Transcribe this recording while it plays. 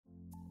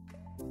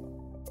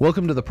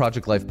Welcome to the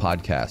Project Life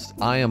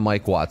Podcast. I am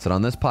Mike Watts, and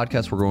on this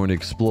podcast, we're going to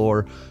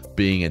explore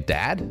being a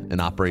dad and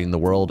operating the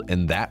world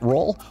in that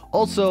role.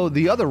 Also,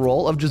 the other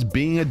role of just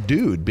being a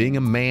dude, being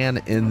a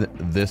man in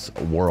this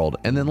world.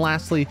 And then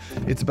lastly,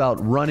 it's about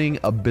running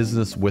a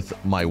business with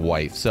my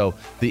wife. So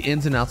the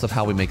ins and outs of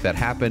how we make that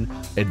happen,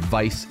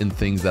 advice and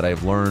things that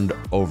I've learned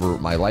over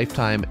my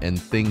lifetime,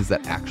 and things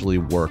that actually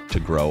work to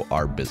grow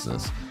our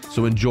business.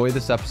 So enjoy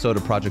this episode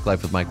of Project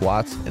Life with Mike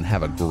Watts and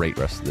have a great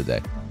rest of the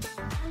day.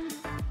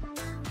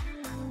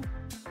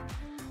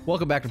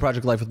 Welcome back to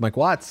Project Life with Mike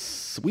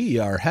Watts. We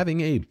are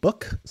having a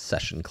book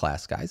session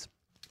class, guys.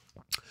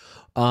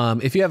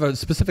 If you have a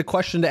specific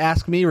question to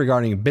ask me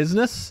regarding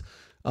business,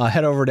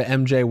 head over to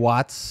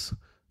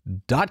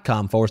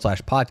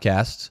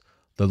mjwatts.com/podcast.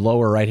 The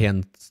lower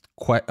right-hand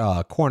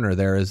corner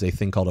there is a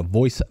thing called a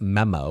voice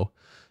memo,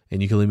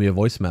 and you can leave me a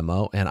voice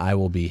memo, and I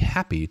will be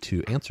happy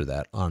to answer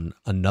that on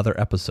another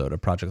episode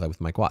of Project Life with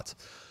Mike Watts.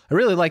 I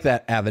really like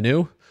that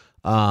avenue.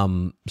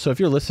 So if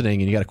you're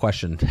listening and you got a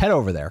question, head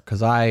over there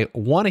because I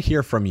want to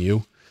hear from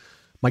you.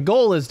 My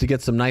goal is to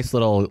get some nice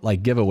little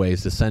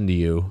giveaways to send to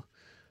you.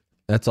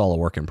 That's all a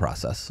work in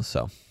process.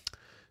 So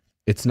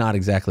it's not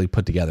exactly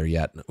put together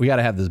yet. We got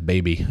to have this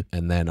baby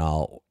and then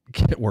I'll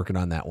get working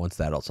on that once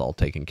that's all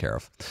taken care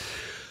of.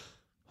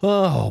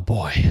 Oh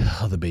boy.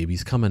 Oh, the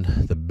baby's coming.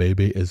 The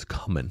baby is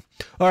coming.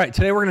 All right.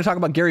 Today we're going to talk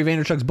about Gary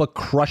Vaynerchuk's book,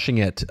 Crushing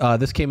It.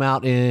 This came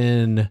out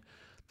in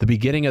the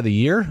beginning of the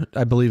year,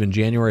 I believe in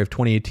January of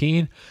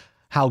 2018,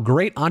 how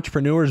great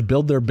entrepreneurs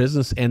build their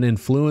business and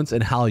influence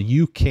and how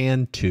you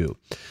can too.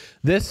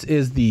 This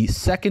is the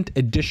second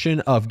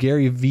edition of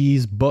Gary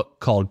V's book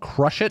called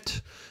Crush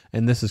It,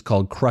 and this is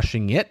called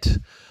Crushing It.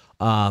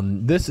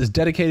 This is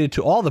dedicated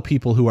to all the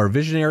people who are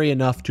visionary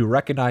enough to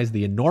recognize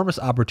the enormous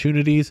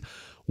opportunities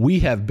we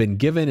have been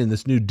given in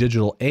this new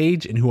digital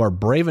age and who are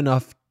brave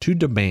enough to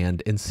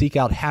demand and seek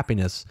out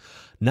happiness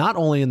not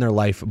only in their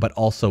life, but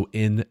also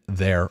in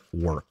their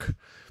work.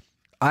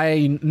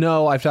 I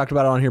know I've talked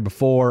about it on here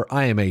before.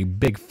 I am a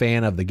big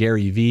fan of the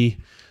Gary V.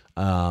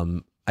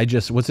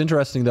 What's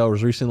interesting though,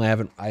 is recently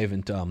I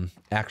haven't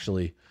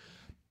actually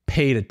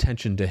paid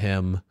attention to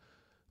him,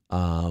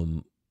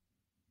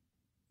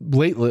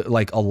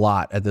 lately, a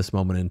lot at this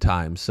moment in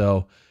time.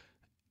 So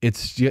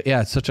it's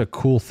such a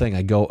cool thing.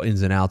 I go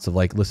ins and outs of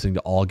listening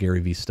to all Gary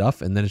V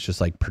stuff, and then it's just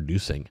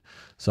producing.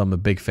 So I'm a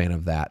big fan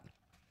of that.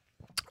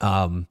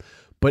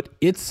 But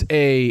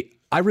I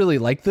really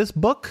like this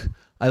book.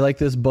 I like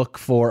this book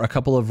for a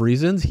couple of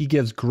reasons. He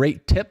gives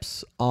great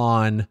tips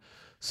on,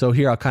 so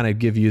here I'll kind of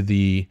give you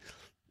the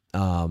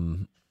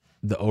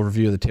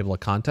overview of the table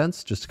of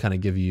contents, just to kind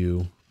of give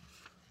you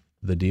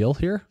the deal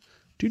here.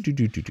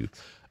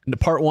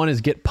 Part one is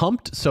Get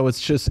Pumped. So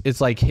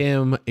it's like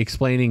him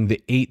explaining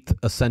the 8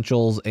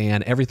 essentials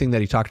and everything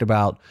that he talked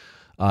about.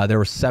 There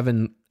were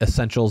 7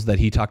 essentials that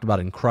he talked about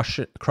in Crush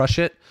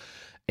It.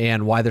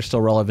 And why they're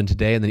still relevant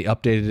today. And then he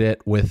updated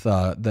it with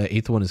the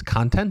 8th one is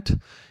content.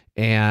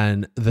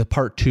 And the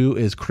part 2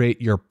 is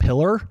create your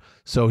pillar.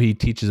 So he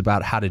teaches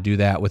about how to do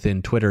that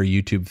within Twitter,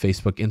 YouTube,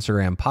 Facebook,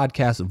 Instagram,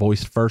 podcast,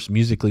 voice first,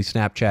 Musical.ly,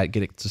 Snapchat,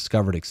 get it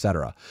discovered,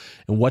 etc.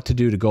 And what to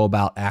do to go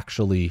about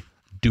actually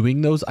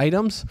doing those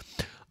items.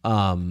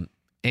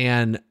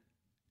 And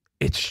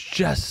it's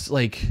just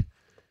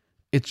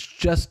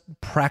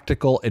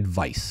practical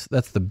advice.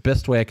 That's the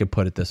best way I could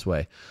put it this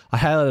way. I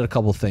highlighted a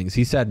couple things.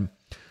 He said,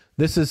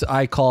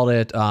 I called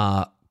it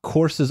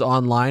courses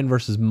online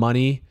versus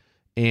money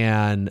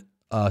and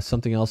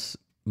something else,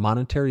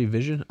 monetary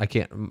vision.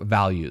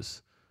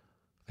 Values.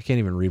 I can't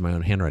even read my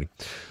own handwriting.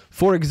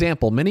 For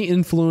example, many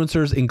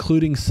influencers,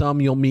 including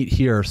some you'll meet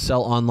here,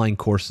 sell online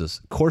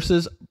courses.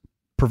 Courses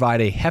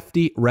provide a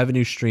hefty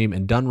revenue stream,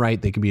 and done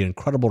right, they can be an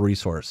incredible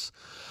resource.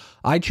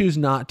 I choose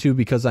not to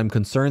because I'm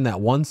concerned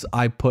that once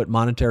I put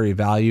monetary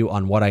value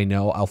on what I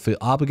know, I'll feel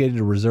obligated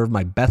to reserve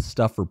my best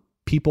stuff for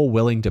people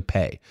willing to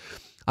pay.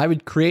 I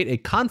would create a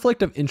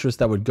conflict of interest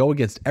that would go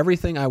against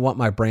everything I want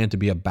my brand to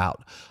be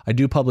about. I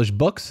do publish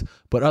books,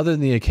 but other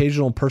than the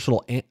occasional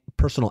personal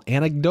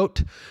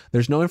anecdote,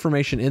 there's no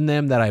information in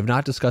them that I have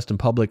not discussed in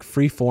public,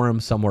 free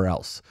forum somewhere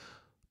else,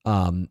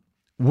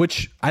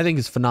 which I think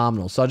is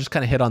phenomenal. So I'll just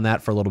kind of hit on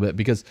that for a little bit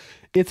because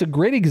it's a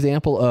great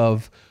example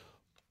of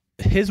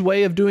his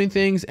way of doing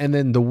things and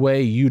then the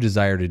way you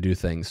desire to do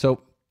things.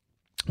 So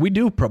we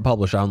do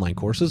publish online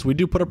courses. We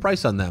do put a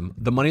price on them.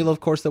 The Money Love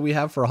course that we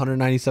have for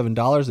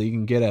 $197 that you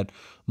can get at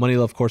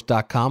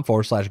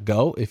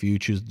moneylovecourse.com/go if you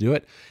choose to do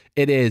it.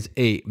 It is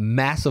a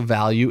massive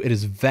value. It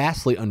is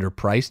vastly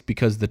underpriced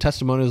because the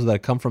testimonials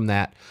that come from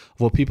that,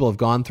 of what people have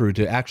gone through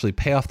to actually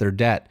pay off their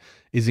debt,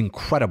 is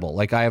incredible.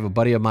 I have a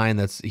buddy of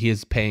mine he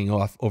is paying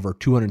off over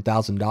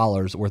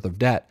 $200,000 worth of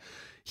debt.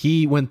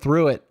 He went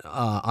through it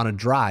on a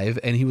drive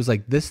and he was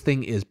like, this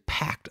thing is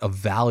packed of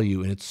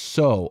value and it's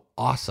so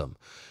awesome.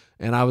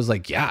 And I was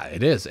like, yeah,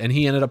 it is. And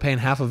he ended up paying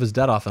half of his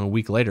debt off in a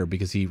week later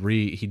because he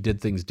did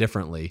things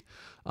differently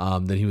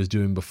than he was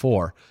doing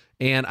before.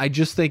 And I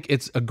just think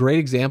it's a great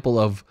example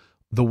of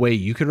the way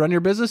you could run your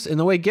business and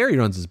the way Gary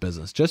runs his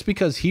business. Just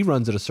because he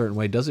runs it a certain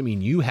way doesn't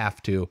mean you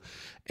have to.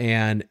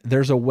 And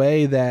there's a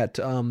way that,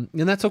 and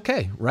that's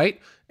okay, right?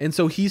 And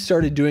so he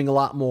started doing a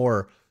lot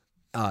more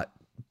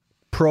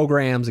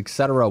programs,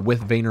 etc.,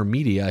 with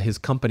VaynerMedia, his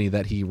company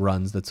that he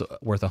runs that's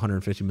worth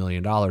 $150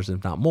 million,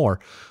 if not more,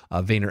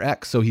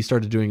 VaynerX. So he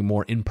started doing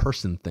more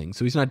in-person things.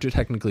 So he's not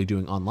technically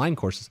doing online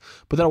courses,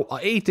 but that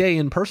 8-day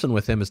in-person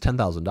with him is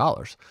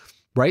 $10,000.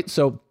 Right.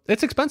 So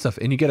it's expensive,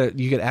 and you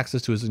get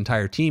access to his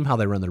entire team, how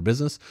they run their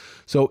business.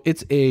 So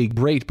it's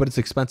but it's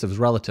expensive. It's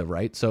relative,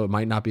 right? So it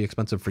might not be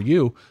expensive for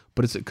you,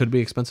 but it could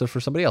be expensive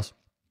for somebody else.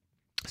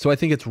 So I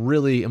think it's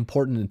really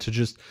important to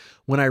just,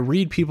 when I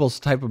read people's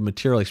type of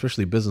material,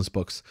 especially business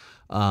books,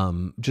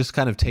 just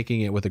kind of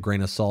taking it with a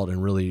grain of salt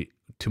and really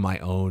to my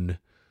own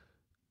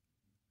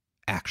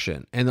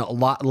action. And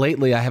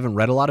lately, I haven't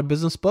read a lot of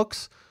business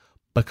books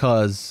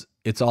because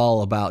it's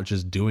all about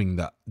just doing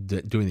the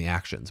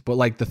actions. But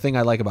like the thing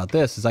I like about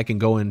this is I can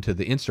go into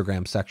the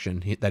Instagram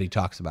section that he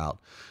talks about,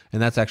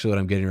 and that's actually what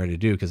I'm getting ready to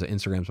do, because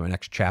Instagram's my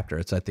next chapter.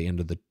 It's at the end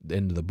of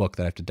the book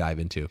that I have to dive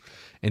into,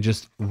 and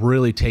just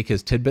really take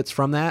his tidbits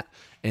from that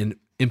and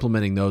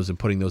implementing those and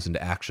putting those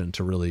into action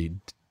to really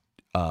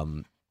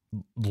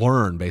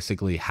learn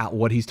basically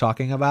what he's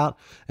talking about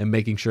and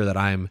making sure that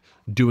I'm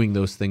doing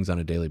those things on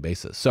a daily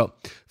basis. So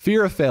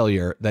fear of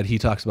failure that he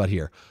talks about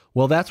here.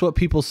 Well, that's what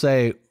people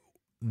say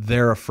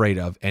they're afraid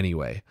of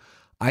anyway.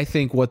 I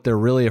think what they're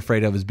really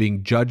afraid of is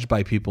being judged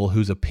by people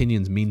whose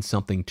opinions mean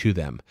something to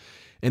them.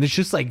 And it's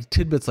just like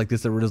tidbits like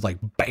this that were just like,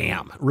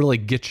 bam, really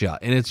get you.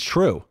 And it's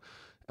true.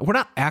 We're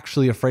not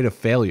actually afraid of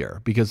failure,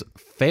 because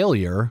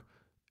failure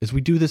is, we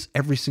do this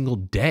every single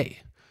day,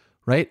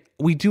 right?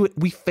 We do it.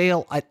 We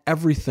fail at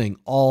everything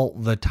all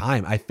the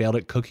time. I failed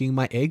at cooking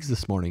my eggs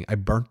this morning. I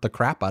burnt the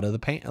crap out of the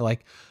pan.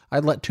 Like, I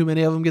let too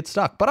many of them get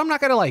stuck, but I'm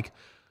not going to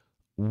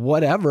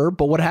whatever.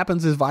 But what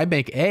happens is if I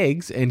make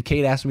eggs and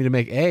Kate asked me to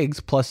make eggs,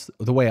 plus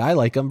the way I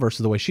like them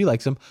versus the way she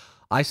likes them,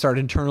 I start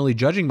internally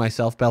judging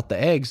myself about the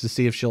eggs to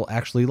see if she'll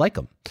actually like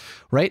them,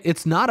 right?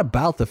 It's not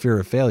about the fear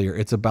of failure.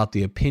 It's about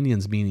the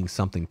opinions meaning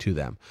something to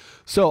them.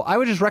 So I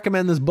would just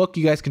recommend this book.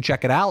 You guys can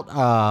check it out.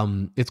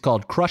 It's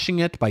called Crushing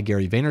It by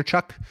Gary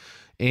Vaynerchuk.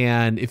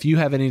 And if you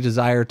have any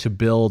desire to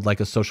build like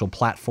a social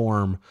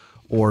platform,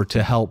 or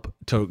to help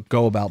to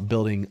go about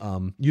building,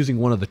 using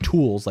one of the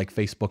tools like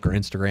Facebook or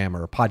Instagram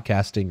or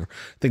podcasting or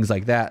things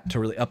like that to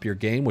really up your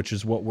game, which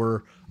is what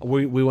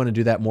we want to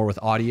do that more with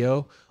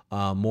audio,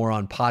 more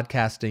on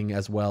podcasting,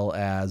 as well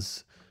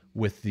as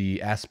with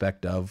the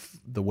aspect of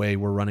the way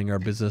we're running our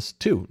business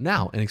too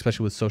now, and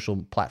especially with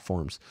social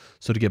platforms.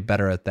 So to get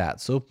better at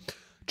that. So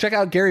check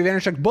out Gary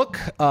Vaynerchuk's book.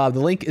 The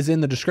link is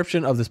in the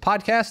description of this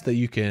podcast that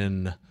you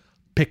can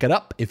pick it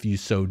up if you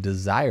so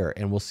desire.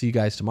 And we'll see you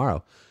guys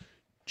tomorrow.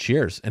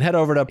 Cheers. And head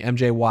over to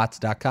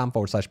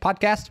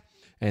mjwatts.com/podcast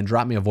and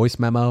drop me a voice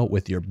memo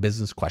with your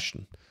business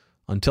question.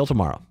 Until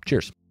tomorrow.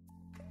 Cheers.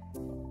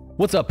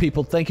 What's up,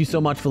 people? Thank you so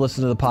much for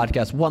listening to the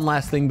podcast. One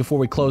last thing before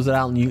we close it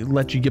out and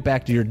let you get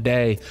back to your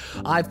day.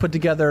 I've put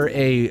together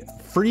a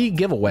free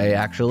giveaway,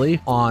 actually,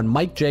 on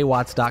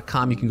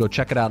mikejwatts.com. You can go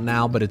check it out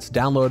now, but it's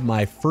download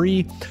my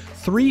free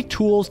 3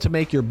 tools to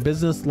make your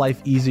business life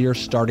easier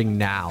starting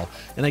now.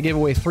 And I gave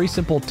away 3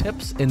 simple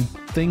tips and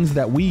things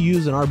that we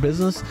use in our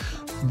business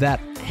that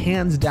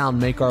hands down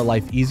make our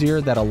life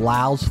easier, that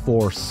allows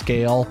for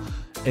scale.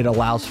 It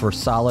allows for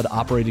solid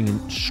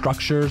operating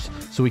structures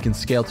so we can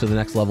scale to the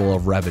next level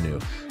of revenue.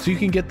 So you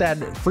can get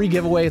that free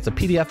giveaway. It's a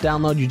PDF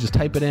download. You just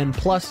type it in.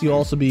 Plus, you'll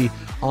also be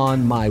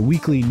on my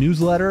weekly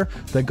newsletter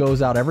that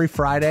goes out every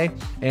Friday.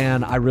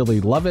 And I really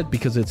love it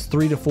because it's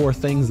 3 to 4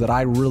 things that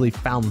I really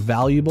found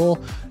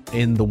valuable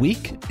in the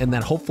week and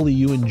that hopefully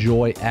you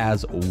enjoy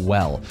as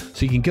well.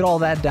 So you can get all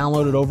that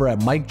downloaded over at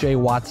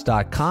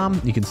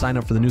mikejwatts.com. You can sign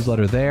up for the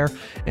newsletter there,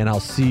 and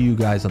I'll see you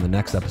guys on the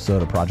next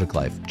episode of Project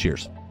Life.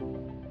 Cheers.